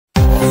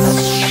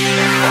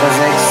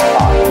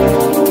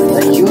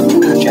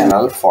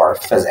channel for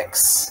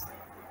physics.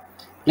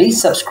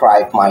 Please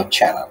subscribe my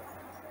channel.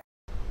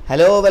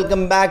 Hello,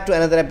 welcome back to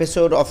another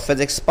episode of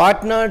Physics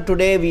Partner.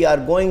 Today we are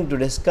going to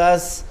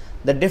discuss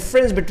the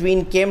difference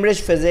between Cambridge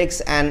Physics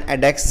and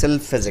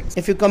Edexcel Physics.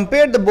 If you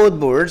compare the both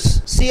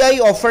boards, CI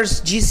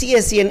offers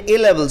GCSE and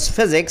A-levels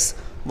physics,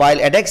 while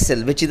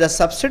Edexcel, which is a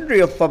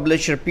subsidiary of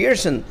publisher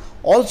Pearson,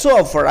 also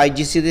offer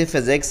IGCSE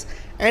Physics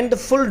and the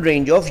full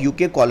range of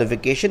UK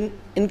qualification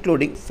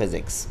including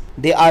physics.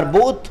 They are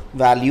both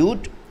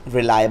valued,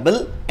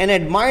 reliable and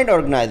admired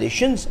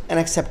organizations and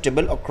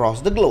acceptable across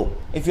the globe.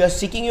 If you are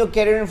seeking your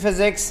career in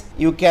physics,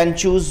 you can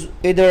choose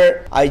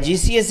either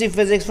IGCSE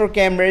Physics for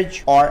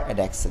Cambridge or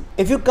Edexcel.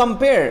 If you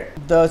compare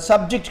the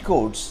subject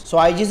codes, so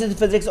IGCSE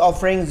Physics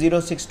offering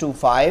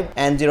 0625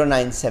 and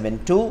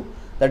 0972,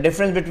 the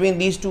difference between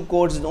these two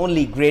codes is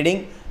only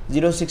grading.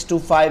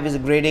 0625 is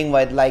grading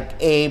with like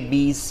A,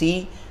 B,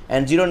 C,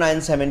 and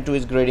 0972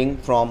 is grading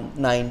from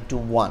 9 to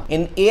 1.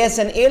 In AS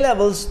and A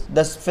levels,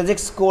 the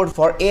physics code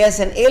for AS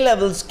and A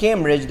levels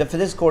Cambridge, the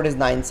physics code is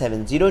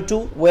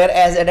 9702,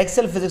 whereas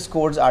Edexcel physics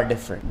codes are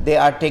different. They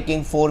are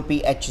taking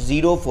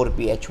 4PH0,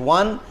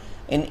 4PH1.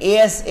 In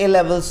AS A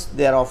levels,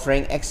 they are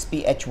offering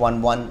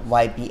XPH11,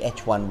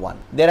 YPH11.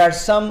 There are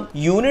some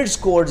units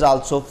codes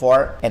also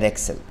for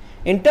Edexcel.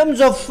 In terms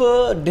of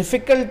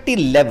difficulty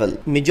level,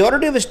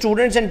 majority of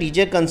students and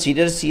teachers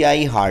consider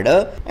CI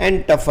harder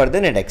and tougher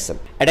than Edexcel.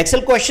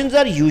 Edexcel questions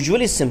are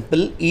usually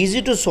simple,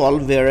 easy to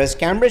solve, whereas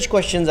Cambridge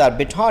questions are a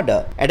bit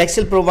harder.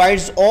 Edexcel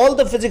provides all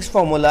the physics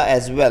formula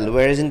as well,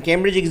 whereas in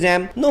Cambridge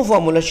exam, no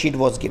formula sheet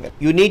was given.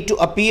 You need to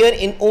appear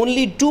in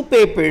only 2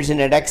 papers in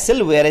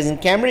Edexcel, whereas in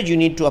Cambridge you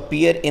need to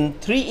appear in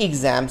 3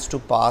 exams to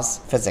pass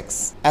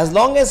physics. As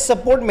long as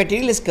support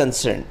material is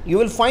concerned, you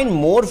will find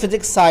more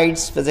physics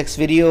sites, physics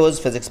videos,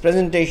 physics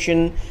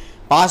presentation,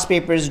 past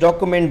papers,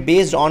 document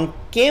based on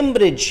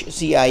Cambridge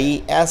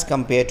CIE as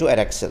compared to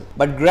Edexcel.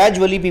 But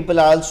gradually people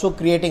are also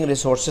creating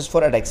resources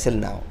for Edexcel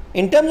now.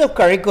 In terms of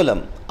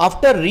curriculum,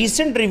 after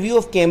recent review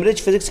of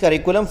Cambridge Physics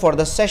curriculum for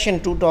the session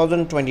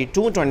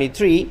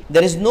 2022-23,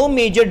 there is no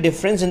major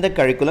difference in the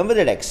curriculum with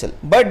Edexcel.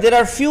 But there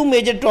are few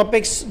major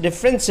topics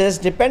differences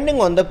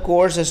depending on the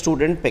course a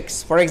student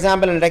picks. For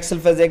example, in Edexcel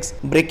Physics,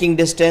 breaking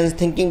distance,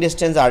 thinking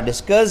distance are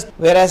discussed,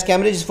 whereas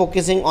Cambridge is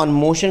focusing on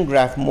motion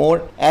graph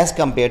more as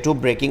compared to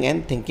breaking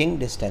and thinking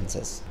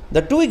distances.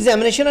 The two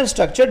examinations are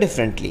structured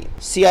differently.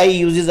 CIE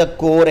uses a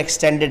core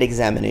extended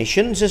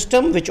examination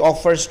system which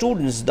offers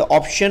students the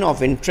option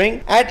of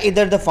entering at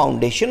either the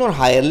foundation or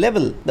higher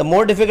level. The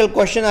more difficult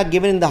questions are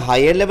given in the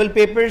higher level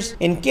papers.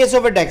 In case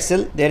of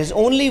Edexcel, there is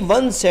only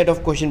one set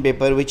of question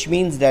paper, which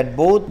means that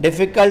both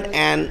difficult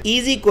and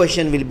easy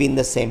question will be in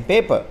the same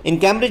paper. In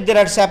Cambridge, there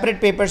are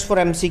separate papers for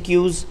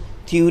MCQs,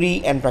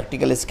 theory and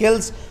practical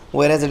skills,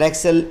 whereas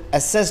Edexcel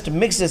assessed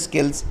mixed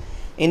skills.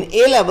 In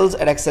A levels,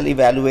 Edexcel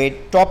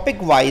evaluate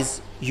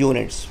topic-wise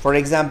units. For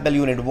example,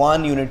 Unit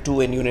 1, Unit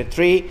 2 and Unit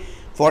 3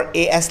 for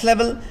AS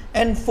level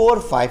and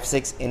 4, 5,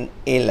 6 in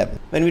A level.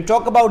 When we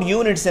talk about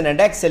units in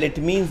Edexcel, it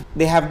means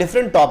they have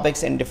different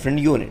topics and different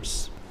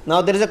units.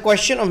 Now there is a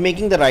question of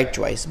making the right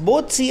choice.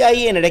 Both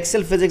CIE and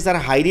Edexcel Physics are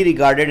highly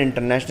regarded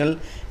international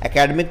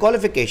academic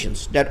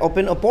qualifications that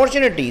open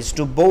opportunities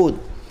to both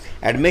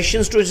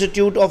admissions to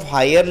institute of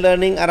higher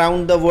learning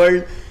around the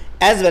world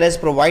as well as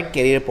provide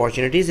career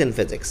opportunities in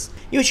physics.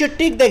 You should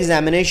take the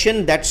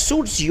examination that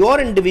suits your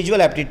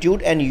individual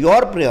aptitude and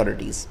your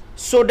priorities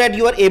so that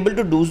you are able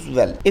to do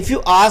well. If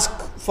you ask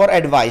for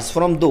advice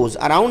from those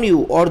around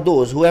you or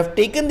those who have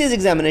taken this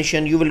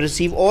examination, you will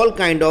receive all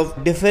kind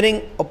of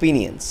differing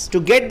opinions.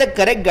 To get the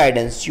correct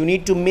guidance, you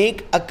need to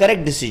make a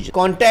correct decision.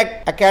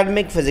 Contact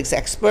academic physics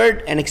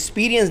expert and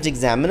experienced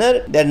examiner.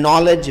 Their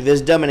knowledge,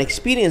 wisdom and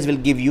experience will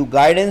give you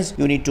guidance.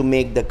 You need to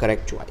make the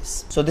correct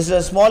choice. So this is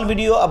a small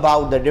video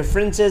about the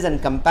differences and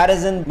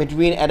comparison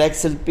between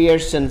Edexcel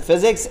Pearson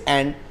Physics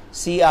and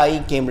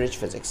CIE Cambridge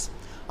Physics.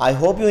 I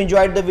hope you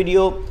enjoyed the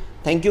video.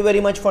 Thank you very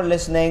much for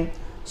listening.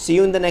 See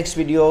you in the next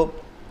video.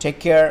 Take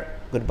care.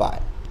 Goodbye.